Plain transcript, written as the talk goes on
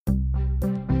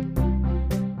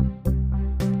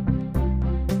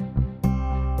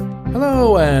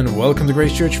Hello and welcome to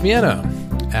Grace Church Vienna.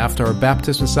 After our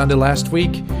Baptism Sunday last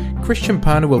week, Christian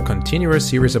Pano will continue our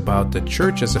series about the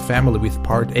church as a family with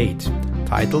part 8,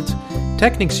 titled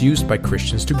Techniques Used by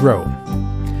Christians to Grow.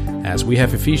 As we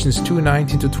have Ephesians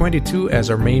 2:19-22 as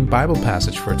our main Bible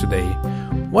passage for today,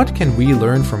 what can we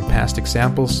learn from past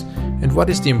examples, and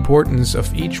what is the importance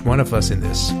of each one of us in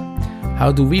this?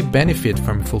 How do we benefit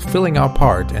from fulfilling our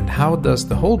part, and how does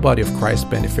the whole body of Christ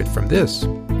benefit from this?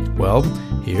 Well,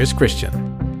 here's Christian.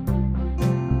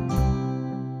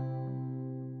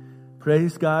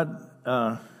 Praise God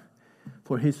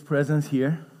for His presence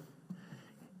here.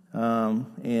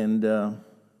 The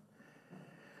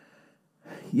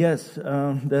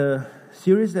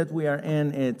series that we are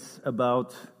in, it's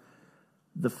about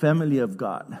the family of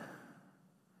God,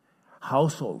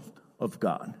 household of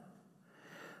God.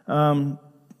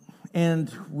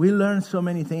 And we learn so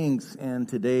many things, and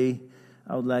today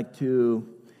I would like to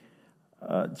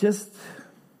just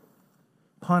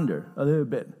ponder a little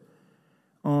bit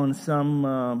on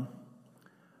some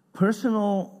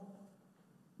personal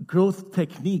growth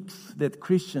techniques that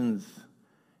Christians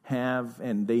have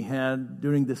and they had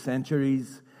during the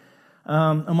centuries.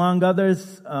 Among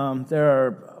others, there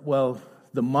are,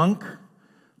 the monk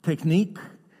technique,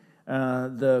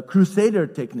 the crusader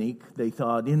technique. They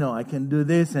thought, I can do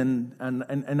this and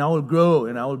I will grow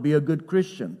and I will be a good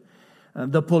Christian.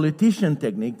 The politician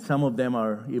technique, some of them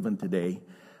are even today.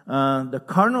 The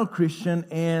carnal Christian,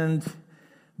 and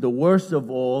the worst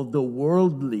of all, the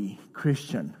worldly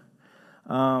Christian.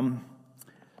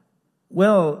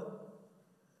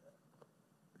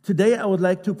 Today I would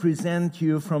like to present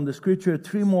you from the scripture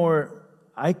 3 more,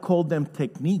 I call them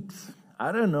techniques.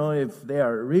 I don't know if they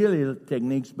are really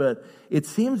techniques, but it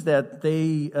seems that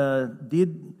they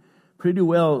did pretty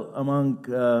well among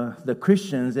the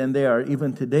Christians, and they are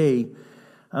even today.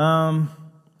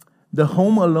 The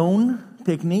home alone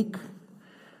technique,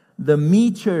 the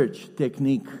me church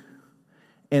technique,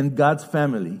 and God's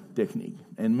family technique.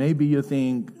 And maybe you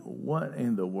think, what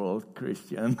in the world,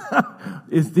 Christian?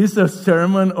 Is this a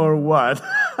sermon or what?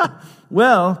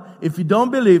 Well, if you don't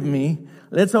believe me,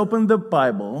 let's open the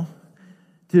Bible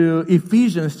to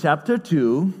Ephesians chapter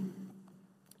 2.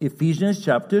 Ephesians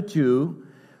chapter 2,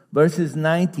 verses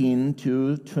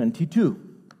 19-22.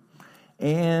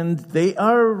 And they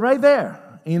are right there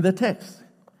in the text.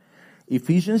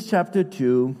 Ephesians chapter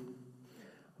 2,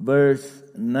 verse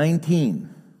 19.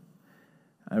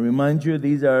 I remind you,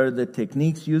 these are the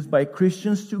techniques used by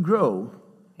Christians to grow,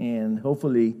 and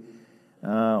hopefully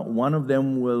one of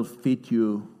them will fit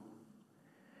you.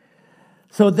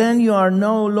 So then you are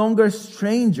no longer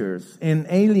strangers and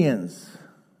aliens,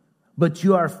 but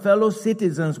you are fellow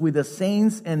citizens with the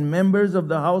saints and members of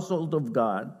the household of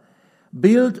God,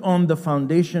 built on the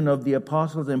foundation of the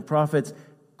apostles and prophets,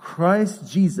 Christ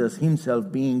Jesus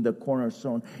himself being the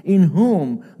cornerstone, in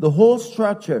whom the whole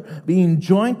structure, being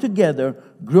joined together,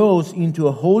 grows into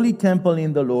a holy temple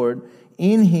in the Lord.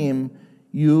 In him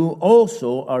you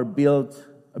also are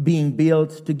being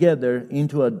built together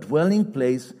into a dwelling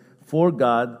place for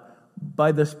God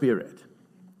by the Spirit.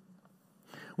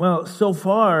 Well, so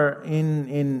far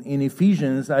in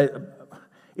Ephesians,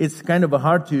 it's kind of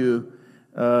hard to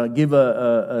give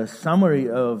a summary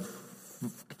of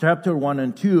chapter 1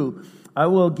 and 2. I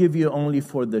will give you only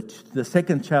for the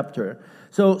second chapter.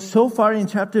 So far in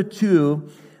chapter 2,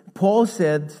 Paul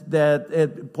said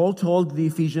that Paul told the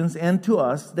Ephesians and to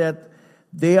us that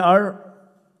they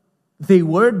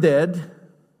were dead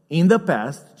in the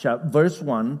past, verse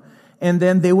 1, and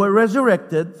then they were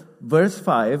resurrected, verse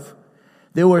 5.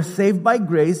 They were saved by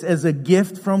grace as a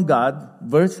gift from God,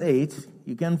 verse 8.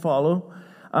 You can follow.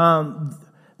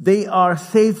 They are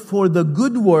saved for the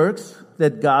good works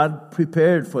that God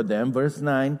prepared for them, verse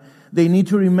 9. They need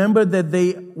to remember that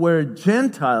they were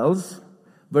Gentiles,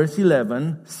 verse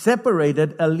 11,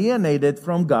 separated, alienated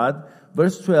from God,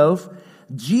 verse 12.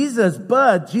 Jesus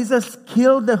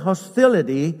killed the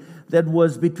hostility that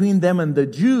was between them and the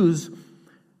Jews,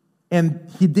 and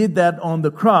he did that on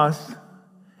the cross.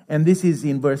 And this is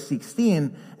in verse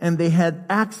 16. And they had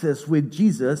access with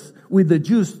the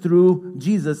Jews through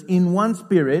Jesus in one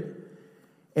spirit.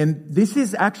 And this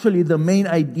is actually the main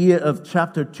idea of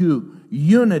chapter 2.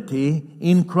 Unity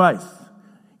in Christ.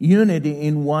 Unity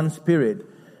in one spirit.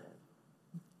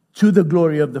 To the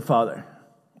glory of the Father.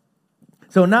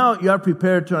 So now you are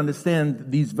prepared to understand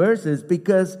these verses,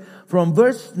 because from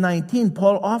verse 19,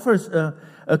 Paul offers a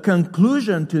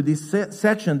conclusion to this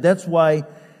section. That's why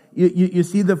you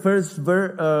see the first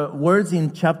words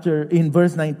in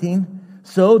verse 19.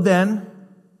 So then,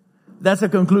 that's a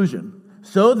conclusion.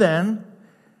 So then,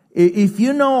 if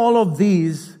you know all of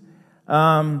these,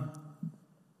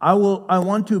 I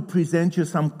want to present you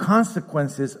some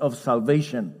consequences of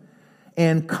salvation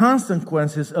and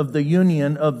consequences of the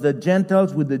union of the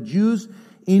Gentiles with the Jews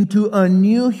into a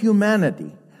new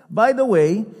humanity. By the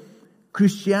way,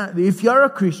 if you're a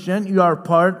Christian, you are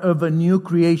part of a new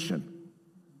creation.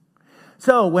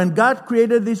 So when God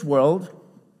created this world,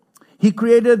 He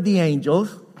created the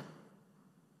angels.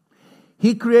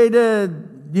 He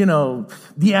created,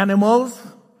 the animals.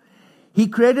 He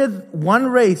created one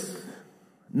race,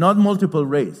 not multiple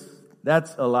race.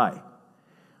 That's a lie.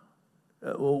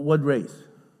 What race?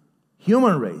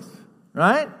 Human race,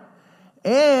 right?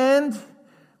 And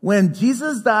when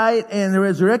Jesus died and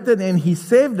resurrected and He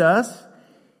saved us,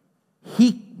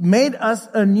 He made us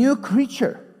a new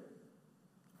creature.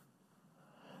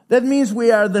 That means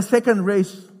we are the second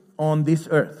race on this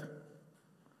earth,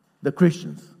 the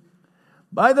Christians.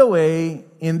 By the way,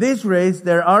 in this race,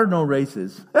 there are no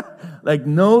races. Like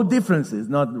no differences,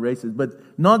 not races,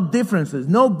 but not differences,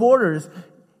 no borders.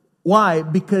 Why?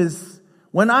 Because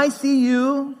when I see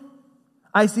you,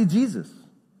 I see Jesus.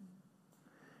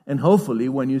 And hopefully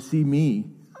when you see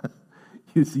me,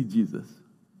 you see Jesus.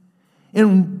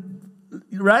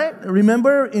 Right?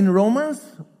 Remember in Romans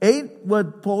 8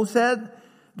 what Paul said?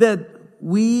 That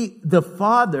the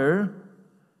Father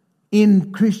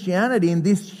in Christianity, in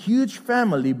this huge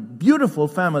family, beautiful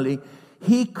family,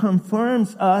 He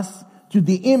confirms us to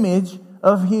the image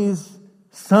of His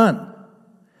Son,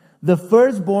 the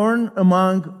firstborn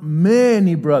among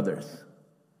many brothers.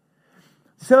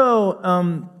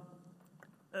 So,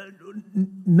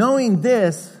 knowing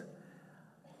this,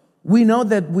 we know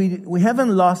that we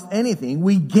haven't lost anything.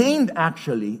 We gained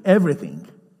actually everything.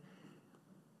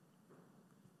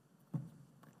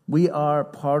 We are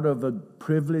part of a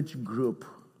privileged group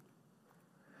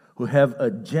who have a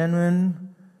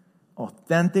genuine,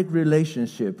 authentic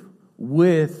relationship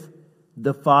with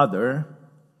the Father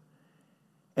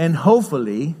and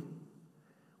hopefully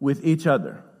with each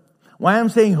other. Why I'm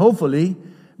saying hopefully?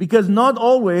 Because not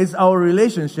always our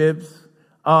relationships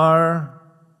are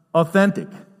authentic.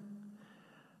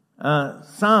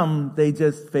 Some, they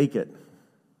just fake it.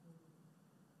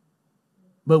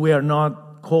 But we are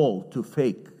not called to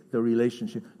fake the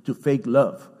relationship, to fake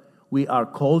love. We are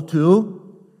called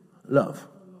to love.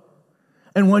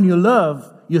 And when you love,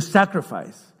 you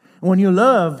sacrifice. When you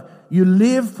love, you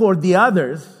live for the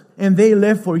others and they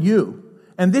live for you.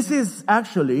 And this is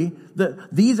actually,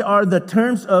 these are the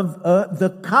terms of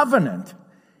the covenant.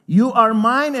 You are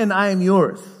mine and I am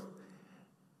yours.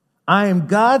 I am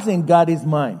God's and God is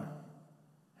mine.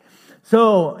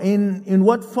 So in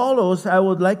what follows, I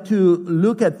would like to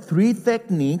look at 3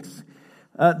 techniques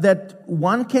that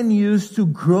one can use to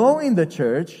grow in the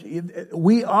church.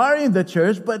 We are in the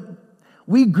church, but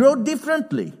we grow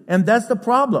differently, and that's the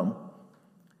problem.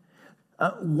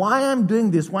 Why I'm doing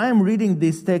this, why I'm reading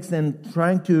this text and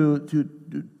trying to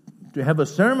have a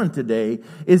sermon today,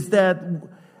 is that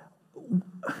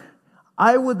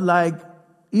I would like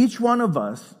each one of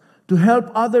us to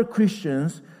help other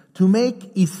Christians to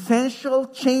make essential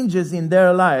changes in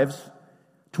their lives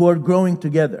toward growing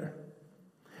together.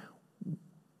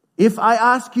 If I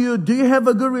ask you, do you have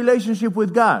a good relationship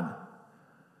with God?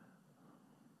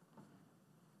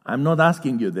 I'm not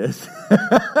asking you this.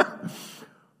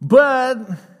 But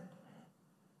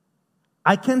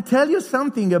I can tell you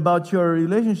something about your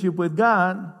relationship with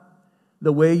God,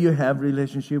 the way you have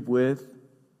relationship with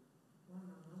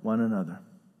one another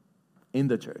in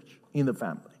the church, in the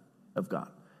family of God.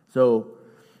 So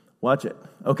watch it.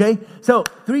 Okay? So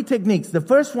 3 techniques. The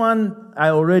first one, I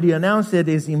already announced it,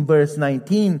 is in verse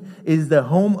 19, is the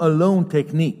home alone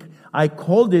technique. I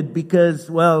called it because,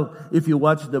 well, if you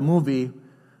watch the movie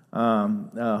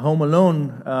Home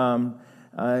Alone,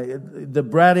 the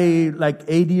bratty, like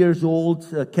 80 years old,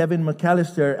 Kevin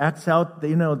McAllister acts out,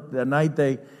 the night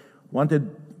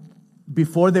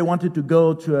before they wanted to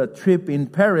go to a trip in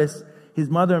Paris, his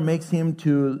mother makes him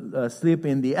to sleep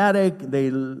in the attic. They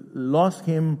lost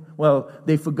him. Well,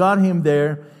 they forgot him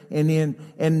there,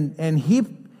 and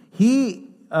he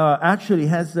actually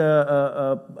has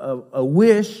a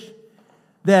wish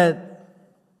that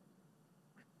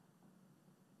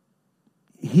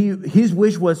his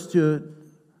wish was to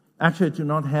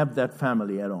not have that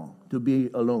family at all, to be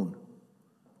alone.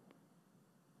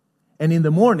 And in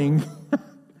the morning,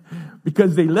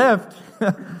 because they left,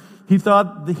 he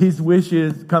thought his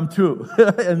wishes come true.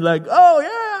 And like, oh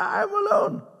yeah, I'm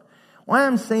alone. Why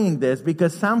I'm saying this?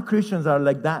 Because some Christians are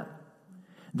like that.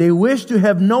 They wish to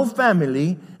have no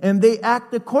family and they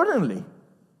act accordingly.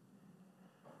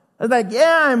 It's like,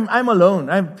 yeah, I'm alone.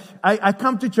 I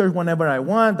come to church whenever I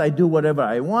want. I do whatever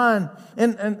I want.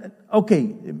 And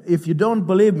okay, if you don't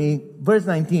believe me, verse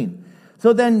 19.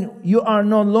 So then you are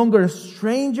no longer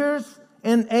strangers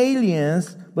and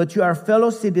aliens, but you are fellow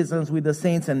citizens with the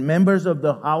saints and members of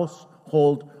the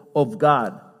household of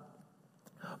God.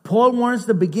 Paul warns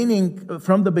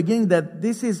from the beginning that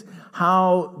this is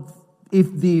how,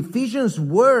 if the Ephesians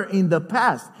were in the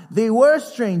past, they were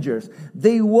strangers.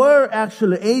 They were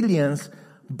actually aliens,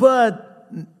 but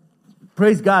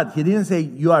praise God, he didn't say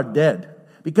you are dead.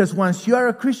 Because once you are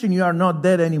a Christian, you are not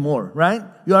dead anymore, right?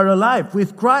 You are alive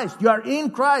with Christ. You are in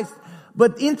Christ.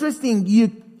 But interesting,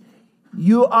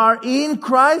 you are in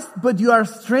Christ, but you are a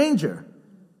stranger.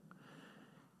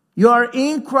 You are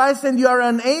in Christ and you are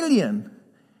an alien.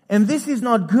 And this is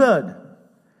not good.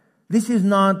 This is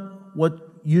not what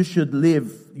you should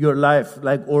live your life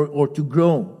like, or to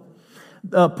grow.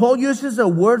 Paul uses a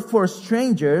word for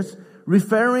strangers,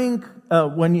 referring,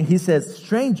 when he says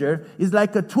stranger, is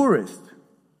like a tourist.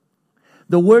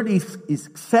 The word is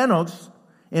xenos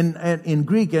in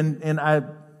Greek, and I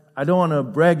don't want to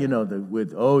brag,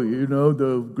 with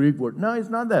the Greek word. No, it's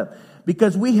not that.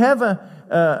 Because we have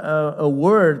a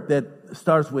word that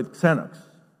starts with xenos,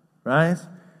 right?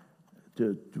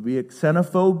 To be a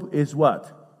xenophobe is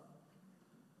what?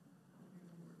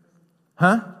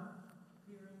 Huh?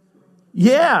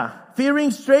 Yeah,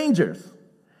 fearing strangers.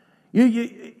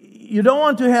 You don't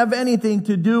want to have anything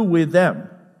to do with them.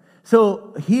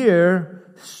 So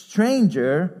here,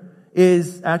 stranger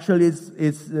is actually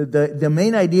the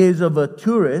main idea is of a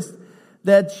tourist,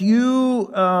 that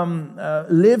you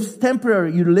live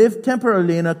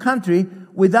temporarily in a country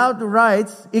without the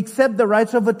rights except the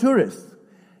rights of a tourist.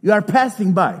 You are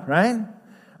passing by, right?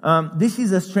 This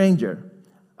is a stranger.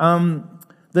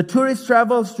 The tourist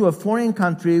travels to a foreign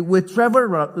country with travel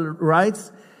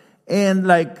rights, and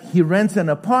he rents an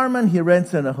apartment, he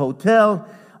rents in a hotel,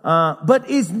 but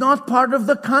is not part of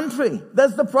the country.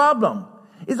 That's the problem.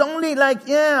 It's only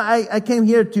I came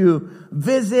here to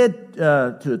visit,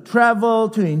 to travel,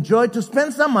 to enjoy, to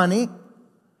spend some money,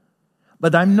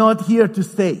 but I'm not here to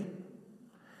stay.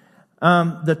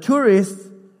 The tourists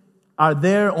are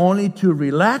there only to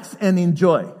relax and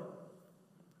enjoy.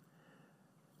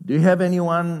 Do you have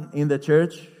anyone in the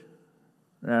church?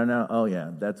 No. Oh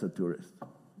yeah, that's a tourist.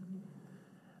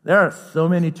 There are so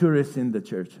many tourists in the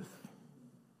churches.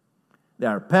 They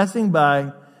are passing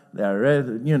by. They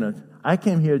are, I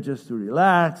came here just to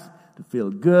relax, to feel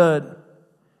good,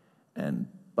 and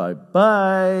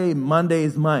bye-bye, Monday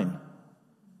is mine.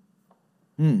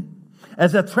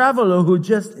 As a traveler who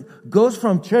just goes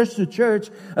from church to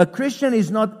church, a Christian is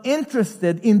not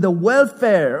interested in the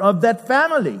welfare of that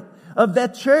family, of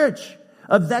that church,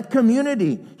 of that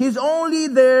community. He's only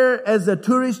there as a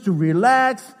tourist to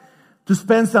relax, to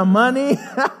spend some money,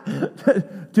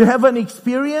 to have an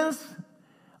experience.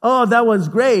 Oh, that was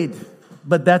great,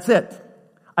 but that's it.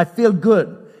 I feel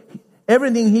good.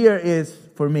 Everything here is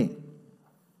for me.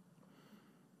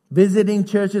 Visiting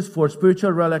churches for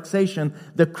spiritual relaxation,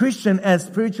 the Christian as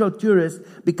spiritual tourist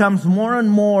becomes more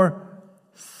and more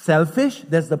selfish.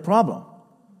 That's the problem.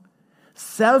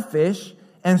 Selfish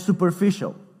and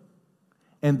superficial.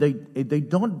 And they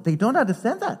don't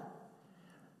understand that.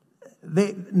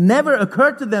 They never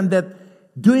occurred to them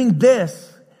that doing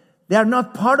this, they are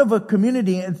not part of a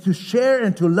community, and to share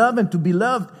and to love and to be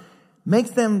loved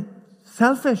makes them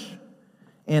selfish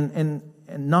and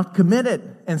not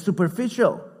committed and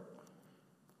superficial.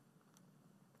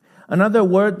 Another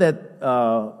word that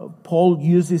Paul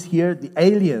uses here, the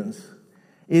aliens,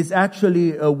 is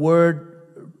actually a word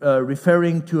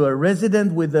referring to a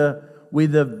resident with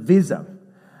a visa.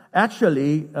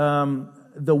 Actually,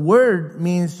 the word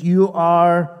means you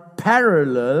are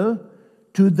parallel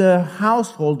to the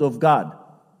household of God.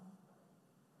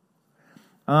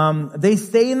 They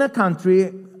stay in a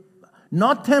country,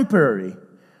 not temporary,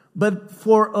 but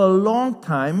for a long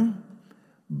time,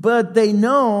 but they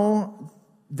know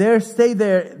their stay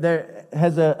there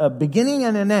has a beginning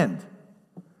and an end.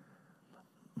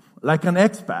 Like an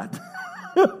expat.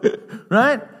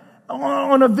 Right?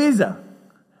 On a visa.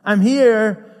 I'm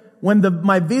here. When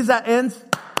my visa ends,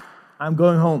 I'm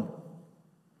going home.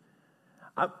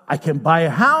 I can buy a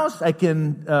house. I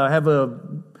can have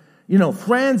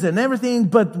friends and everything.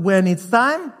 But when it's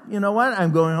time, you know what?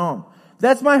 I'm going home.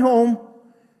 That's my home.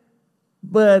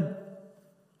 But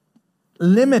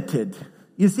limited.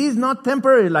 You see, it's not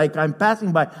temporary like I'm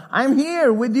passing by. I'm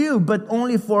here with you, but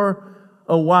only for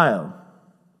a while.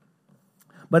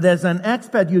 But as an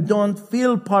expat, you don't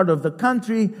feel part of the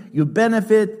country. You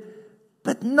benefit,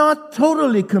 but not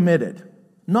totally committed.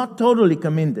 Not totally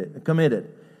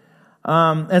committed.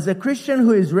 As a Christian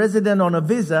who is resident on a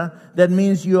visa, that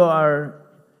means you are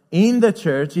in the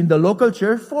church, in the local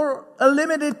church, for a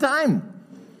limited time.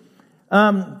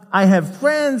 I have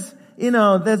friends,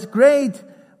 that's great,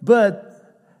 but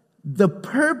the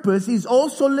purpose is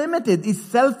also limited. It's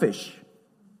selfish.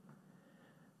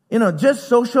 Just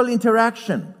social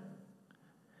interaction.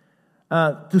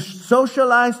 To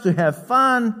socialize, to have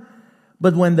fun,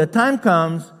 but when the time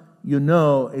comes,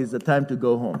 it's the time to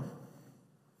go home.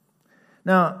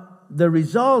 Now, the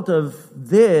result of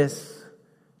this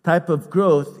type of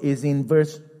growth is in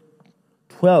verse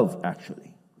 12,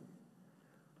 actually.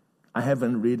 I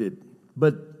haven't read it,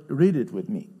 but read it with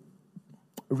me.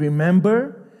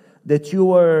 Remember that you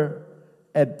were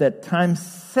at that time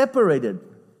separated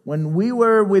when we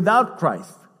were without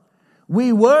Christ.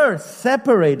 We were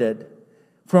separated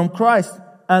from Christ,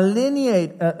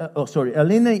 alienated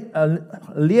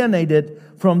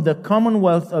from the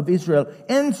commonwealth of Israel,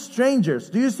 and strangers.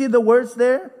 Do you see the words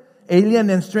there? Alien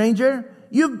and stranger.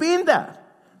 You've been that.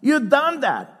 You've done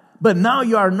that. But now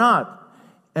you are not.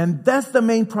 And that's the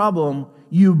main problem.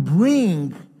 You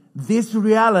bring this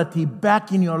reality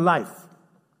back in your life.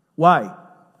 Why?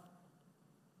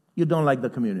 You don't like the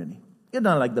community. You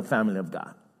don't like the family of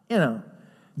God.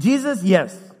 Jesus,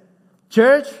 yes.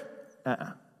 Church,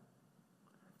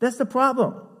 That's the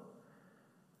problem.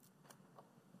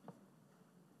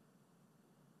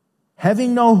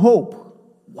 Having no hope.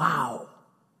 Wow.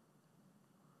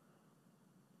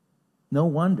 No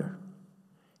wonder.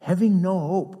 Having no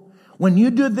hope. When you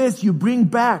do this, you bring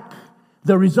back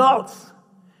the results.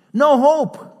 No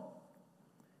hope.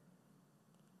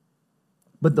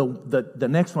 But the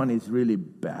next one is really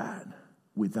bad.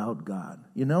 Without God.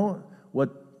 You know what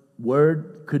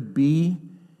word could be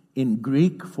in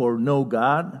Greek for no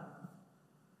God?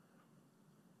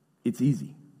 It's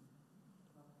easy.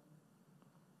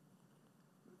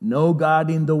 No God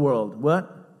in the world.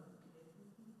 What?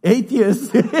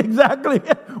 Atheist. Exactly.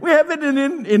 We have it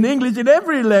in English, in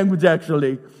every language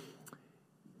actually.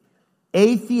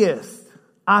 Atheist.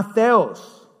 Atheos.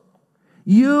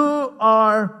 You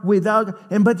are without,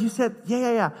 but you said,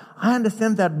 yeah. I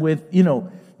understand that with,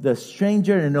 the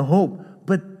stranger and the hope.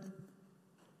 But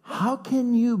how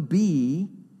can you be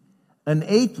an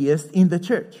atheist in the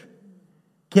church?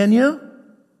 Can you?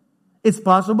 It's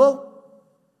possible.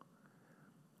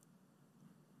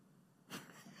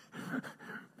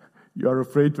 You're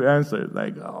afraid to answer.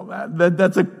 Like, oh man,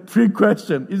 that's a trick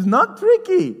question. It's not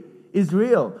tricky. It's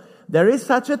real. There is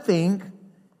such a thing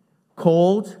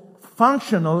called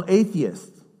functional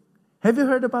atheists. Have you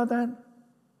heard about that?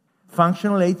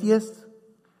 Functional atheists?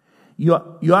 You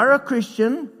are a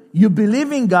Christian, you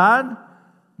believe in God,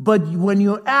 but when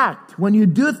you act, when you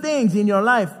do things in your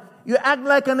life, you act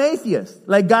like an atheist,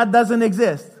 like God doesn't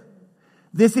exist.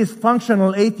 This is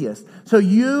functional atheist. So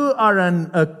you are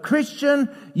a Christian,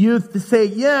 you say,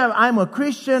 yeah, I'm a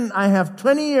Christian, I have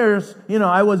 20 years,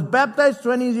 I was baptized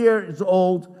 20 years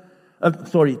old,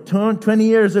 20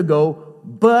 years ago,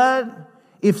 but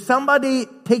if somebody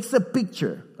takes a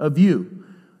picture of you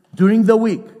during the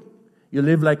week, you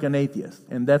live like an atheist,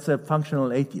 and that's a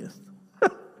functional atheist.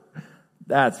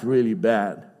 That's really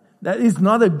bad. That is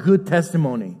not a good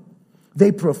testimony.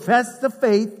 They profess the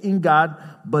faith in God,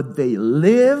 but they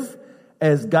live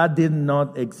as God did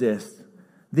not exist.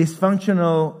 These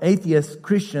functional atheist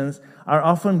Christians are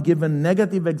often given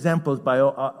negative examples by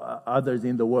others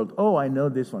in the world. Oh, I know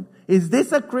this one. Is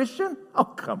this a Christian? Oh,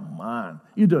 come on.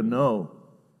 You don't know.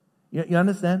 You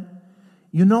understand?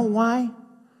 You know why?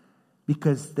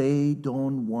 Because they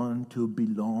don't want to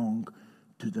belong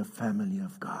to the family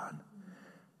of God.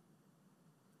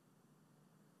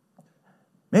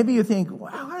 Maybe you think,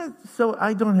 well, so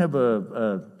I don't have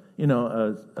a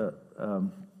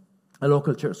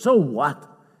local church. So what?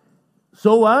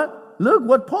 So what? Look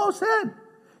what Paul said.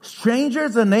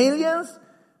 Strangers and aliens,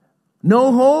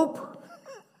 no hope,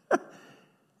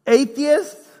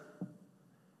 atheists.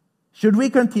 Should we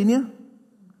continue?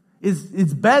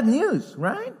 It's bad news,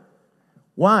 right?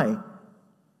 Why?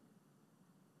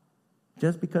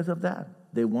 Just because of that.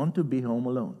 They want to be home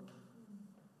alone.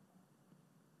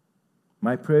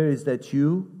 My prayer is that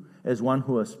you, as one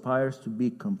who aspires to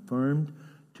be confirmed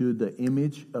to the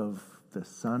image of the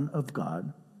Son of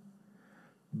God,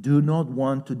 do not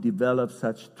want to develop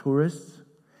such tourists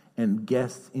and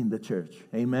guests in the church.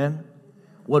 Amen?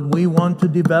 What we want to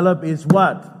develop is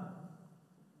what?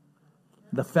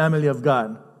 The family of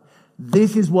God.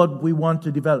 This is what we want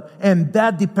to develop. And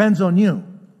that depends on you.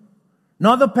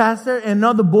 Not the pastor and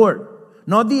not the board.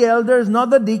 Not the elders, not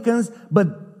the deacons,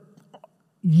 but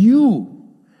you.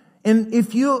 And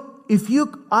if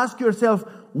you ask yourself,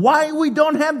 why we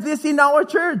don't have this in our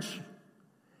church?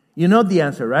 You know the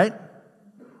answer, right?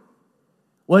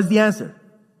 What's the answer?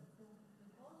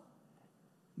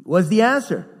 What's the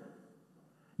answer?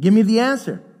 Give me the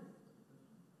answer.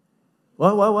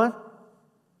 What?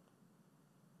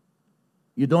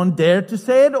 You don't dare to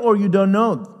say it, or you don't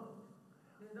know?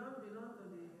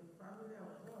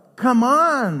 Come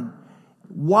on.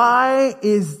 Why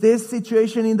is this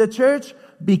situation in the church?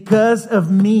 Because of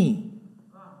me.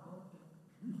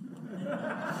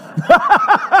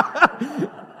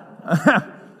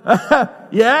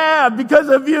 Yeah, because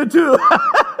of you too.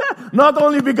 Not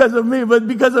only because of me, but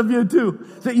because of you too.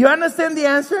 So you understand the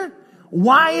answer?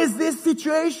 Why is this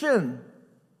situation?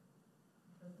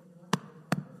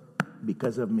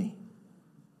 Because of me.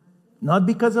 Not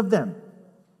because of them.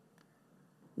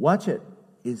 Watch it.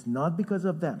 It's not because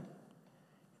of them.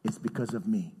 It's because of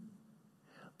me.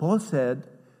 Paul said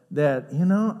that,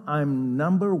 I'm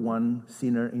number one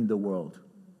sinner in the world.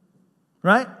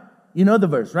 Right? You know the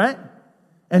verse, right?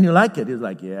 And you like it. He's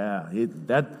like, yeah,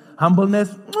 that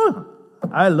humbleness,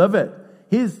 I love it.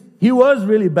 He was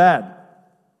really bad.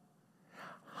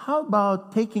 How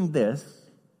about taking this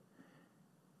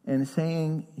and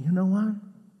saying, you know what?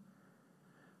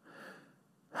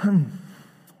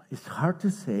 It's hard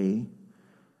to say,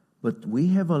 but we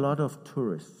have a lot of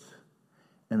tourists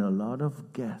and a lot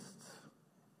of guests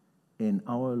in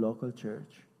our local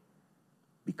church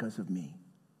because of me.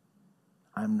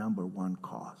 I'm number one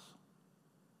cause.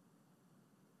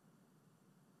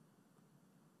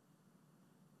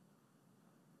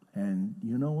 And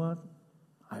you know what?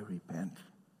 I repent.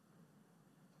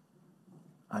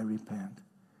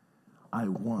 I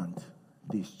want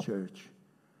this church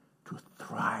to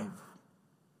thrive.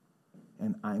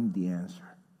 And I'm the answer.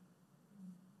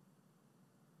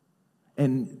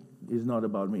 And it's not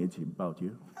about me, it's about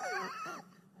you.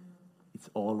 It's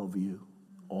all of you,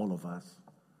 all of us.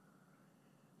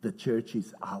 The church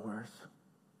is ours.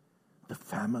 The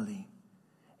family.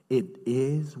 It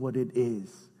is what it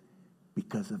is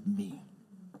because of me.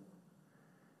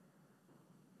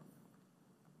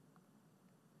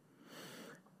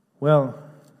 Well,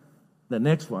 the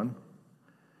next one,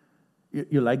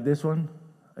 you like this one?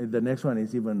 The next one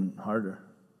is even harder.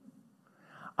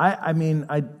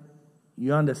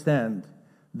 You understand,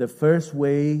 the first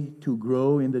way to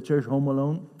grow in the church home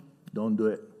alone, don't do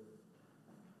it.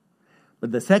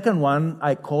 But the second one,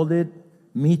 I called it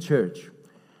Me Church.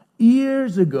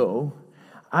 Years ago,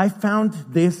 I found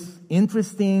this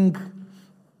interesting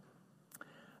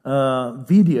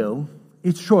video.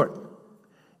 It's short.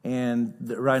 And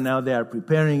right now they are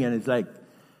preparing, and it's like,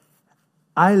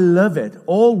 I love it.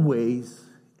 Always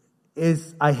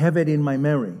I have it in my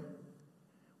memory.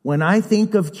 When I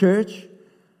think of church,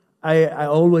 I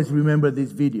always remember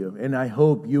this video, and I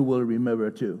hope you will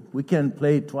remember too. We can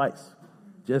play it twice,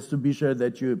 just to be sure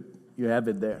that you have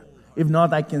it there. If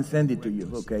not, I can send it to you,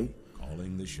 okay?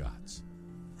 Calling the shots.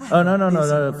 Oh,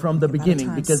 no, from the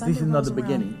beginning, because this is not the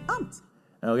beginning.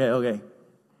 Okay.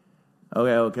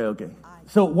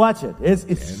 So watch it.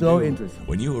 It's so interesting.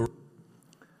 When you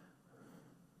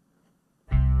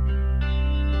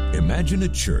imagine a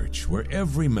church where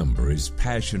every member is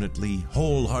passionately,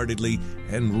 wholeheartedly,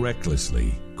 and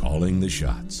recklessly calling the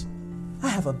shots. I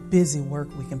have a busy work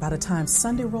week, and by the time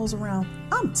Sunday rolls around,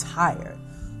 I'm tired.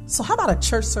 So how about a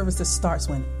church service that starts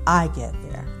when I get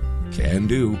there? Can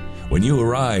do. When you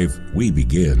arrive, we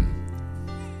begin.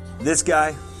 This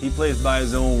guy, he plays by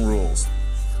his own rules.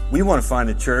 We want to find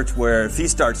a church where if he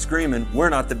starts screaming, we're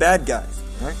not the bad guys,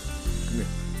 right? Come here.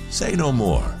 Say no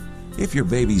more. If your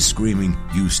baby's screaming,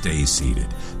 you stay seated.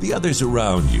 The others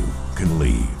around you can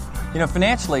leave.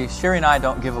 Financially, Sherry and I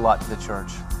don't give a lot to the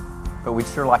church, but we'd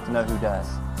sure like to know who does.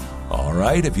 All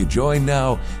right, if you join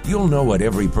now, you'll know what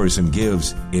every person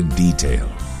gives in detail.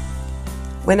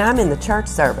 When I'm in the church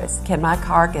service, can my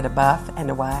car get a buff and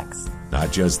a wax?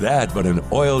 Not just that, but an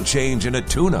oil change and a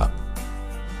tune-up.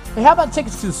 Hey, how about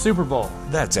tickets to the Super Bowl?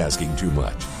 That's asking too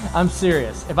much. I'm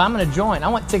serious. If I'm going to join, I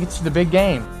want tickets to the big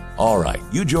game. All right,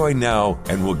 you join now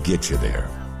and we'll get you there.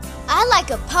 I like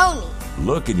a pony.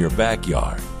 Look in your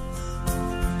backyard.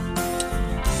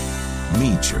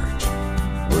 Me Church,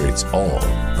 where it's all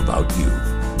about you.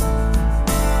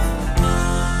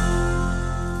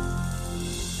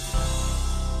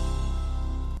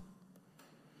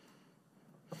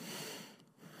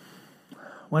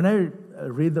 When I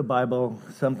read the Bible,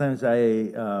 sometimes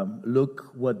I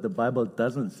look what the Bible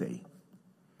doesn't say.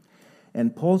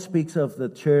 And Paul speaks of the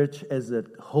church as a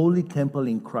holy temple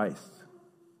in Christ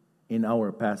in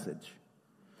our passage,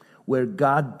 where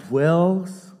God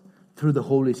dwells through the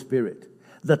Holy Spirit.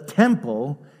 The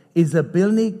temple is a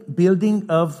building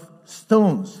of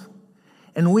stones,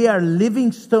 and we are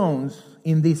living stones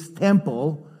in this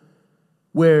temple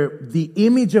where the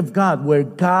image of God, where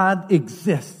God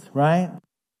exists, right?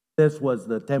 This was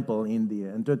the temple in the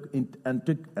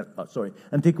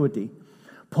antiquity.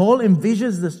 Paul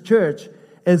envisions this church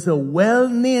as a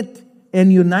well-knit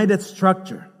and united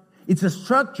structure. It's a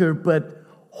structure, but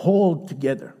whole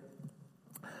together.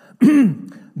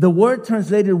 The word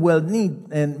translated well-knit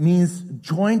and means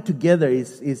joined together.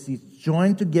 Is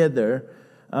joined together.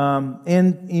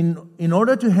 And in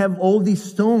order to have all these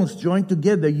stones joined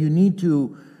together, you need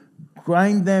to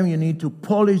grind them, you need to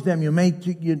polish them, you make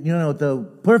the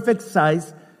perfect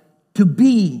size to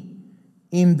be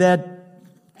in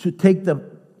that, to take the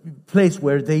place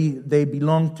where they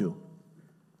belong to.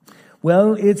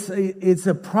 Well, it's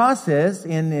a process,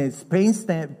 and it's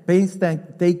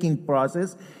painstaking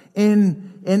process,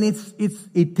 and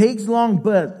it takes long,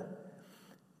 but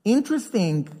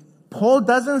interesting, Paul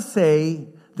doesn't say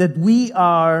that we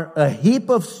are a heap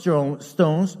of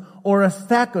stones or a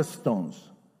stack of stones.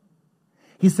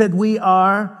 He said we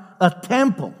are a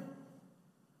temple.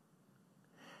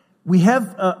 We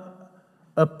have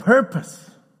a purpose.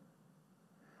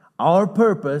 Our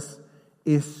purpose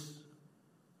is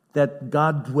that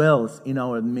God dwells in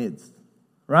our midst,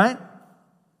 right?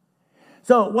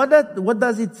 So what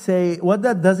does it say? What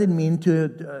does it mean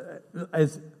to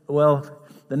as well?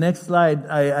 The next slide,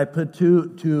 I put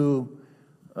two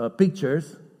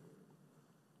pictures.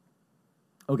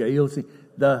 Okay, you'll see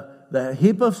the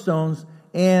heap of stones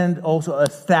and also a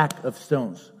stack of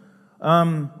stones.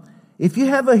 If you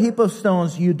have a heap of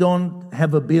stones, you don't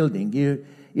have a building. You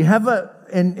have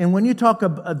and when you talk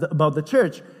about the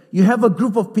church, you have a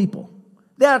group of people.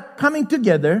 They are coming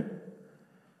together,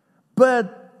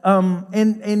 but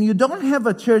and you don't have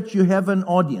a church. You have an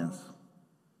audience.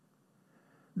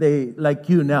 They like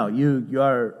you now. You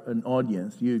are an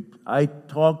audience. I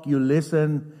talk. You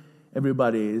listen.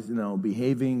 Everybody is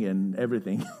behaving and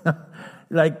everything.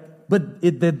 But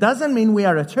that doesn't mean we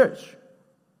are a church.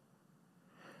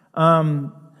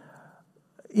 When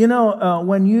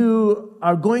you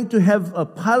are going to have a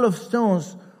pile of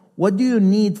stones, what do you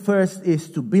need first is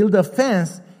to build a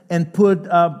fence and put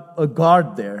up a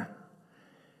guard there.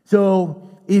 So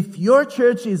if your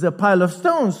church is a pile of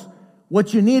stones,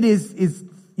 what you need is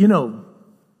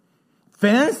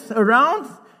fence around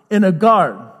and a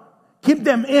guard. Keep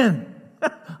them in.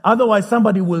 Otherwise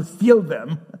somebody will steal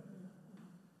them.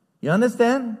 You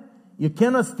understand? You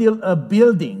cannot steal a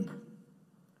building.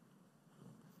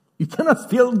 You cannot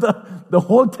steal the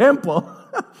whole temple.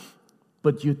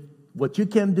 But what you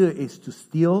can do is to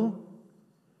steal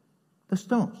the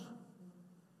stones.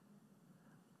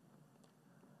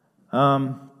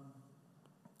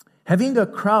 Having a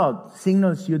crowd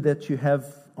signals you that you have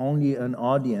only an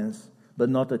audience, but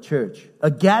not a church.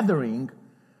 A gathering,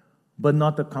 but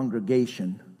not a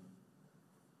congregation.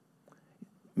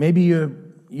 Maybe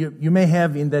you may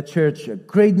have in that church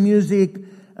great music,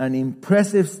 an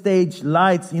impressive stage,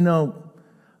 lights,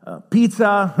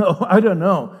 pizza, I don't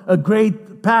know, a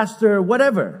great pastor,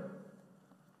 whatever.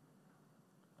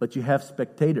 But you have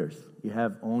spectators. You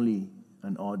have only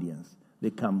an audience.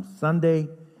 They come Sunday,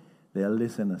 they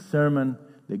listen to a sermon,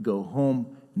 they go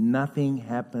home. Nothing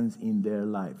happens in their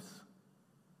lives.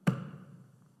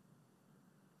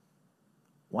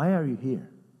 Why are you here?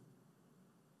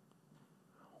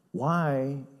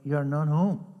 Why you are not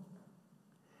home?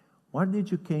 Why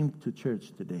did you came to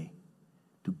church today?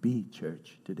 To be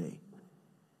church today.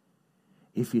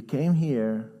 If you came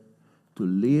here to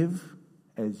live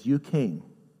as you came,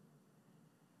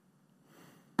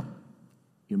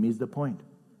 you missed the point.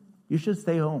 You should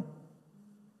stay home.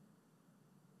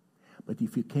 But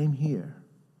if you came here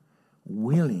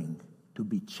willing to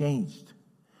be changed,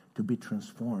 to be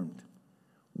transformed,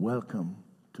 welcome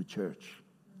to church.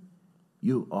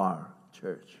 You are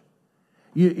church.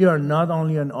 You are not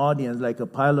only an audience like a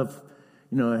pile of,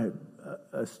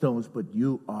 stones, but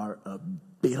you are a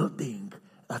building,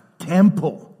 a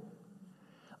temple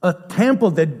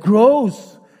that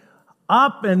grows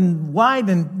up and wide,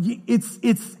 and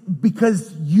it's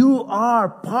because you are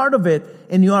part of it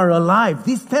and you are alive.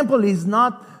 This temple is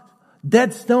not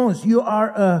dead stones. You are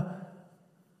a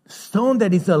stone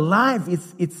that is alive.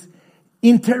 It's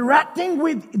interacting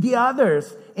with the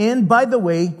others. And by the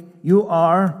way, you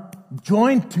are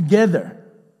joined together.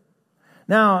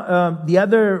 Now, the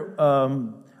other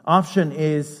option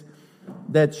is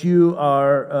that you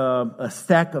are a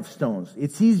stack of stones.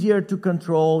 It's easier to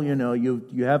control.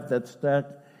 You have that stack.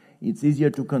 It's easier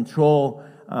to control.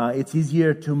 It's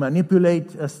easier to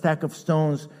manipulate a stack of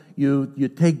stones. You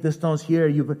take the stones here,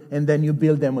 and then you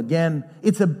build them again.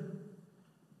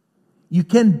 You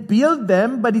can build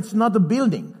them, but it's not a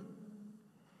building.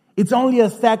 It's only a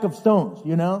stack of stones,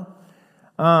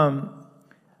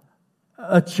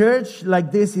 A church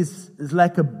like this is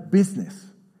like a business.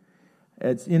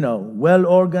 It's, well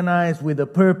organized, with a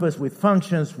purpose, with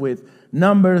functions, with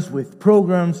numbers, with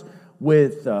programs,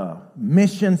 with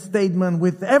mission statement,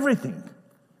 with everything.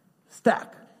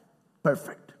 Stack.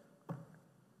 Perfect.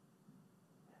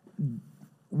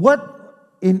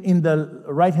 What, in the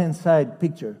right-hand side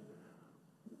picture,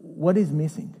 what is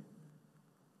missing?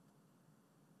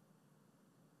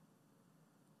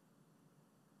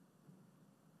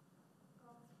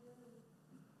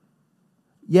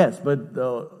 Yes, but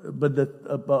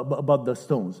about the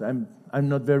stones, I'm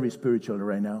not very spiritual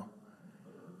right now.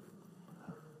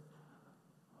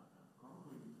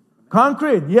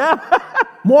 Concrete, yeah,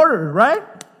 mortar, right?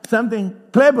 Something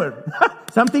clever,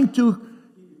 something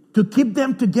to keep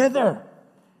them together.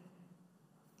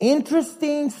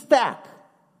 Interesting stack,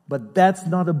 but that's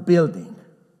not a building.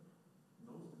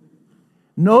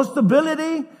 No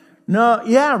stability, no,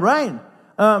 yeah, right.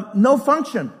 No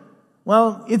function.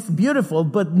 Well, it's beautiful,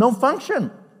 but no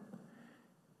function.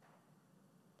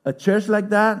 A church like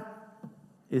that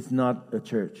is not a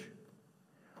church.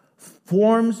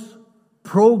 Forms,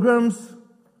 programs,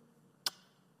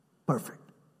 perfect.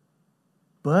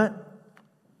 But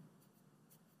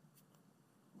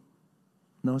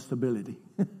no stability.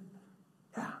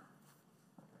 Yeah.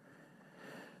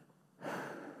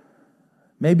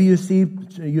 Maybe you've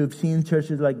seen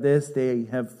churches like this. They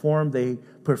have formed, they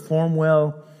perform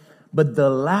well. But the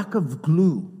lack of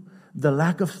glue, the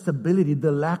lack of stability,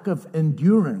 the lack of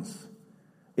endurance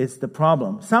is the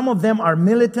problem. Some of them are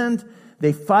militant.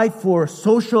 They fight for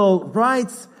social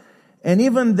rights. And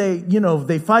even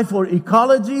they fight for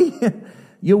ecology.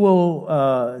 You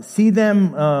will see them,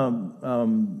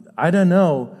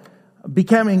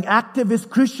 becoming activists,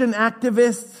 Christian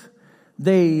activists.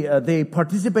 They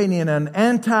participate in an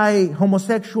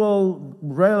anti-homosexual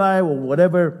rally or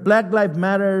whatever, Black Lives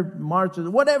Matter marches,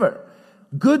 whatever.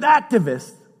 Good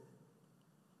activists.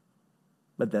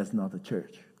 But that's not a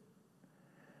church.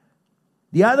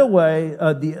 The other way,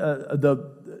 the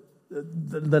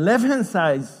left-hand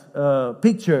side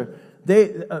picture,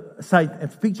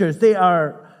 pictures, they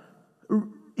are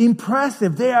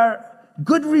impressive. They are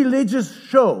good religious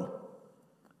show.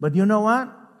 But you know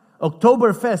what?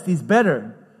 Oktoberfest is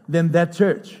better than that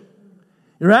church.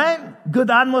 Right? Good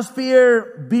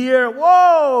atmosphere, beer,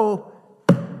 whoa!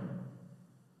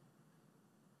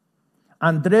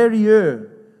 André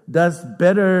Rieu does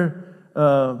better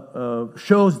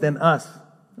shows than us.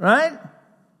 Right?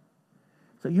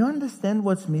 So you understand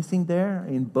what's missing there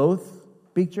in both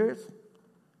pictures?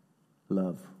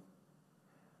 Love.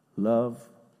 Love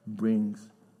brings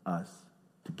us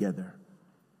together.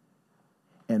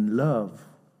 And love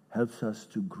helps us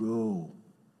to grow.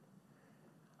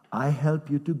 I help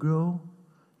you to grow.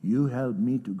 You help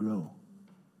me to grow.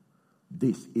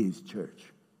 This is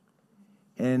church.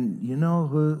 And you know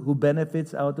who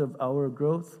benefits out of our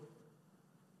growth?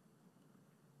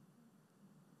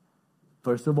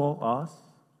 First of all, us.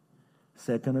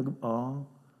 Second of all,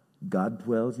 God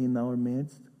dwells in our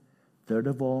midst. Third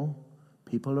of all,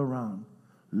 people around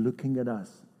looking at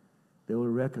us. They will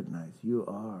recognize you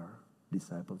are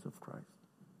disciples of Christ.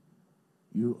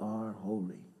 You are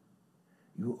holy.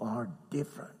 You are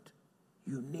different,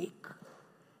 unique.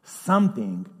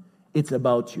 Something, it's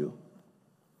about you.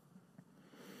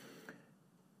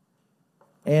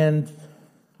 And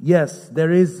yes,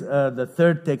 there is the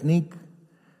third technique,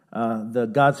 the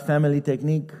God's family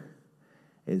technique.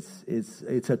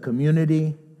 It's a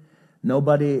community.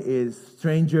 Nobody is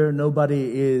stranger.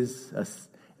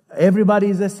 Everybody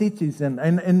is a citizen.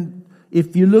 And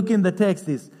if you look in the text,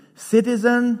 it's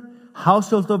citizen,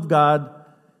 household of God,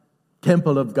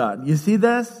 temple of God. You see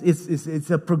this? It's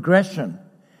a progression.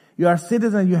 You are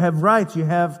citizen. You have rights. You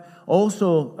have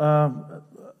also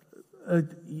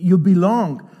you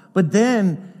belong. But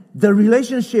then the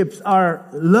relationships are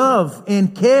love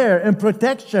and care and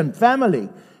protection, family,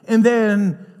 and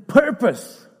then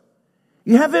purpose.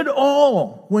 You have it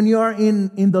all when you are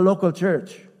in the local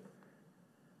church.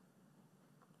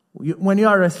 When you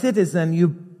are a citizen,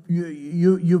 you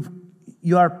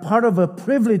are part of a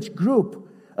privileged group,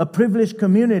 a privileged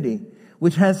community,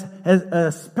 which has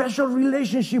a special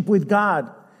relationship with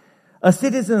God. A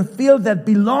citizen feels that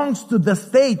belongs to the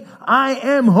state. I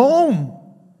am home.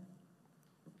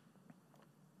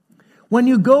 When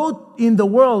you go in the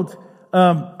world,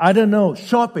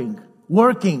 shopping,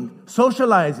 working,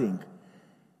 socializing,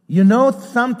 you know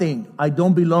something, I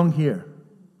don't belong here.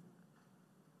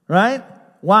 Right?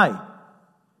 Why?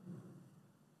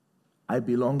 I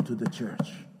belong to the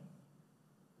church.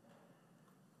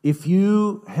 If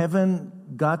you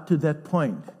haven't got to that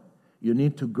point, you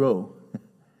need to grow.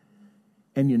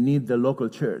 And you need the local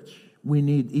church. We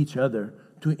need each other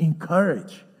to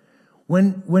encourage.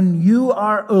 When you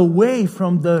are away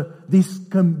from this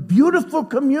beautiful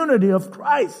community of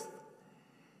Christ,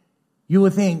 you will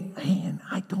think, man,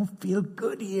 I don't feel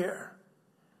good here.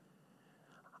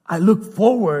 I look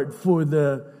forward for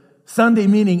the Sunday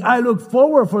meeting. I look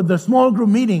forward for the small group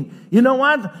meeting. You know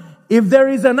what? If there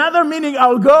is another meeting,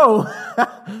 I'll go.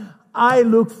 I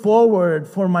look forward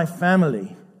for my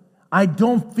family. I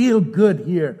don't feel good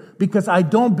here because I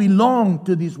don't belong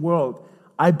to this world.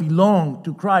 I belong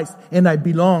to Christ and I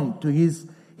belong to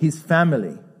His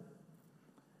family.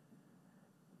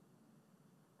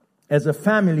 As a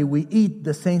family, we eat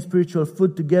the same spiritual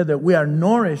food together. We are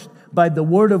nourished by the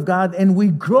Word of God and we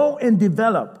grow and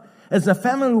develop. As a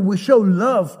family, we show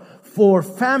love for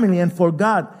family and for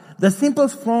God. The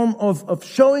simplest form of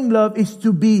showing love is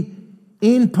to be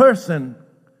in person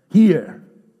here.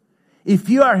 If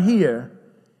you are here,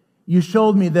 you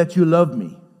showed me that you love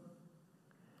me.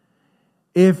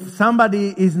 If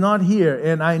somebody is not here,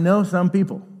 and I know some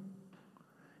people,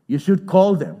 you should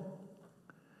call them.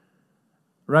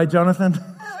 Right, Jonathan?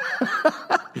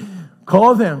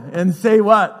 Call them and say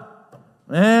what?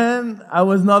 Man, I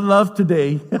was not loved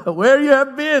today. Where you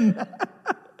have been?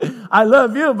 I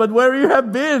love you, but where you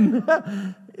have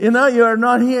been? You are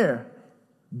not here.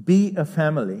 Be a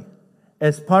family.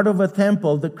 As part of a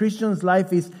temple, the Christian's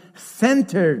life is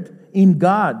centered in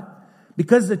God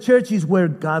because the church is where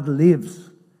God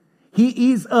lives.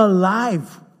 He is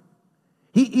alive.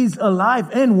 He is alive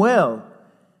and well.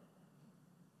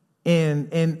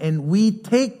 And we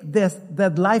take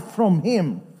that life from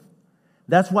Him.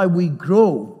 That's why we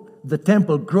grow. The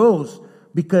temple grows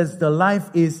because the life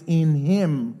is in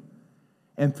Him.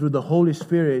 And through the Holy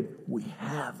Spirit, we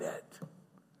have it.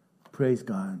 Praise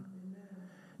God.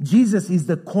 Jesus is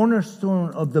the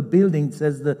cornerstone of the building,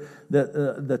 says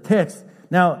the text.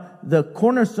 Now, the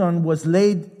cornerstone was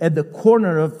laid at the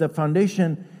corner of the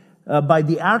foundation by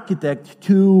the architect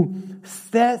to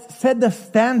set the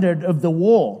standard of the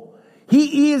wall.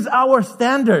 He is our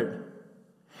standard.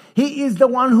 He is the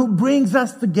one who brings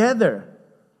us together.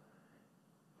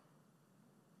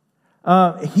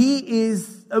 He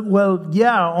is,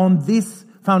 on this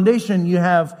foundation you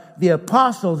have the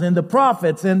apostles and the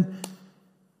prophets and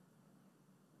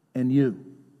you.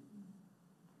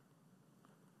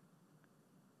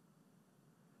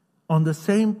 On the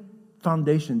same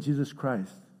foundation, Jesus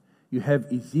Christ, you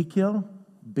have Ezekiel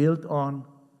built on,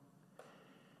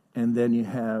 and then you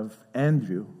have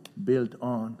Andrew built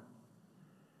on,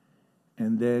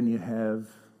 and then you have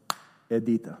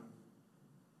Edita.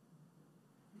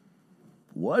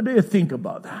 What do you think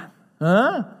about that?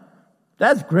 Huh?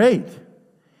 That's great.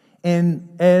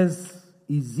 And as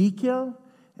Ezekiel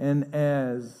and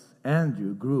as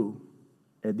Andrew grew,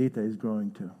 Edita is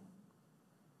growing too.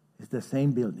 It's the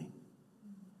same building.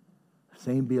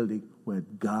 Same building where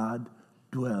God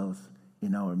dwells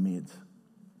in our midst.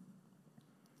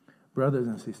 Brothers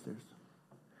and sisters,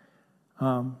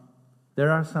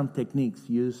 there are some techniques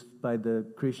used by the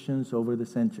Christians over the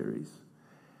centuries.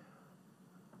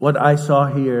 What I saw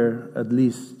here, at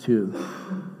least two,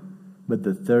 but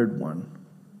the third one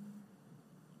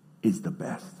is the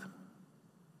best.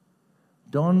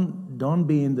 Don't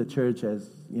be in the church as,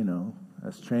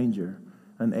 a stranger,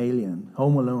 an alien,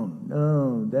 home alone.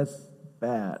 No, that's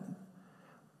bad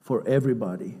for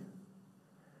everybody.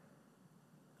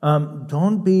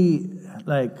 Don't be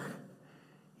like,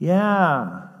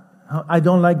 I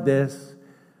don't like this,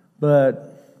 but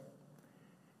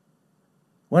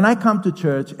when I come to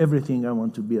church, everything I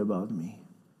want to be about me.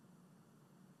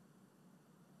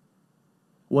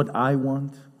 What I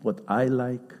want, what I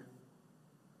like.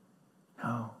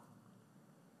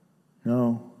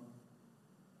 No.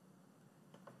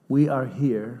 We are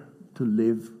here to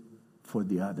live for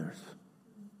the others.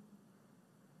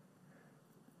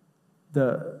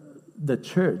 The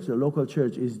church, the local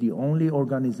church, is the only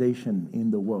organization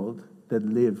in the world that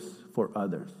lives for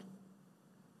others.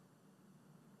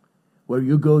 Where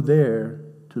you go there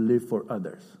to live for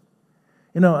others.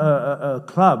 A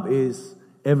club is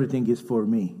everything is for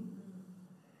me.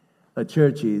 A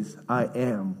church is I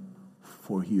am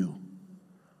for you.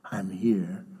 I'm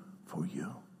here for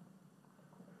you.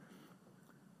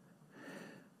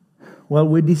 Well,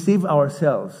 we deceive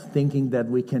ourselves thinking that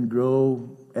we can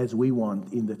grow as we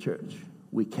want in the church.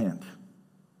 We can't.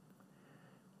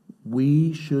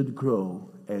 We should grow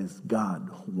as God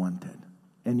wanted.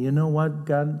 And you know what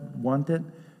God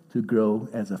wanted? To grow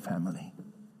as a family,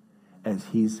 as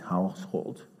His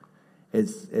household,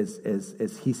 as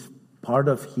His part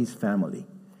of His family.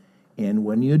 And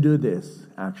when you do this,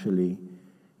 actually,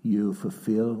 you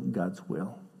fulfill God's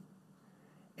will.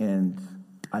 And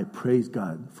I praise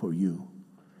God for you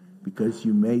because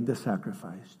you made the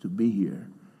sacrifice to be here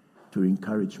to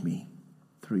encourage me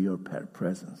through your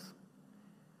presence.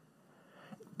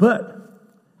 But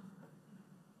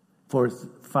for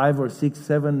 5 or 6,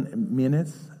 7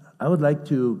 minutes, I would like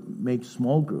to make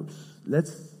small groups.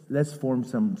 Let's form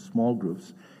some small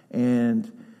groups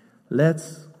and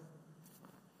let's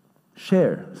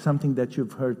share something that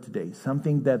you've heard today,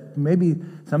 something that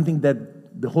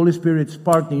the Holy Spirit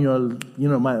sparked in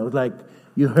your mind, like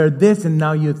you heard this and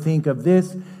now you think of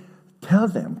this.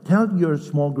 Tell your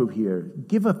small group here,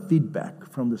 give a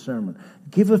feedback from the sermon,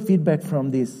 give a feedback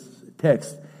from this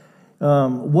text.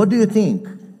 What do you think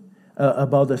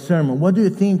about the sermon? What do you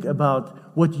think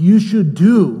about what you should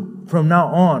do from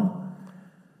now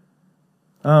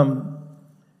on?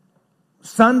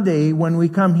 Sunday, when we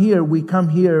come here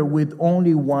with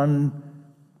only one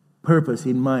purpose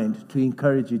in mind, to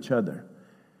encourage each other.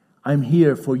 I'm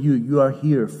here for you. You are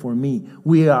here for me.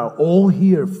 We are all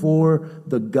here for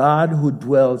the God who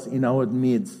dwells in our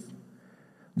midst.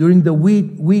 During the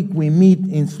week we meet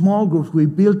in small groups. We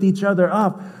build each other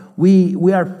up.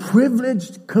 We are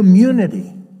privileged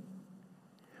community.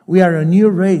 We are a new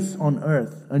race on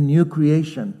earth, a new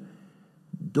creation.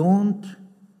 Don't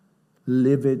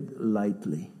live it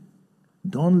lightly.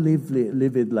 Don't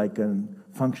live it like a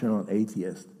functional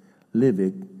atheist. Live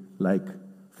it like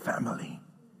family.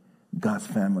 God's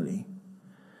family.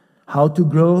 How to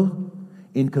grow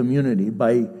in community?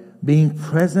 By being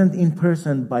present in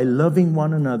person, by loving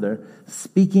one another,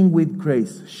 speaking with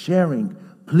grace, sharing,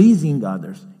 pleasing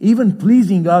others, even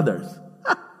pleasing others.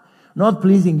 Not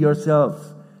pleasing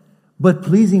yourselves, but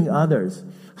pleasing others.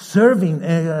 Serving,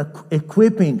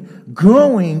 equipping,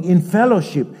 growing in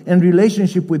fellowship and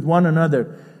relationship with one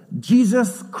another.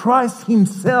 Jesus Christ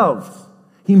himself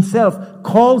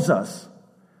calls us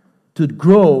to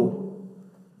grow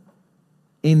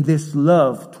in this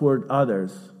love toward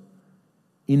others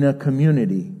in a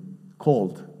community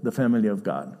called the family of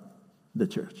God, the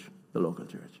church, the local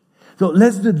church. So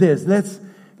let's do this.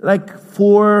 I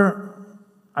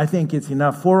think it's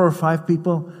enough, 4 or 5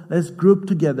 people, let's group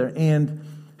together and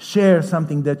share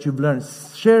something that you've learned.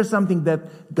 Share something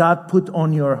that God put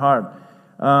on your heart.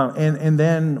 And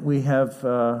then we have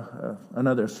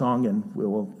another song and we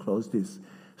will close this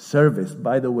service.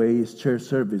 By the way, it's church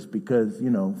service because,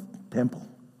 temple.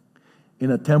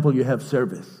 In a temple you have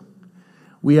service.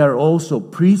 We are also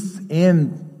priests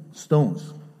and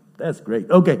stones. That's great.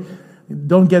 Okay,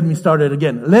 don't get me started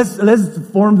again. Let's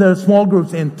form the small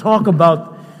groups and talk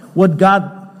about what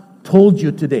God told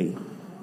you today.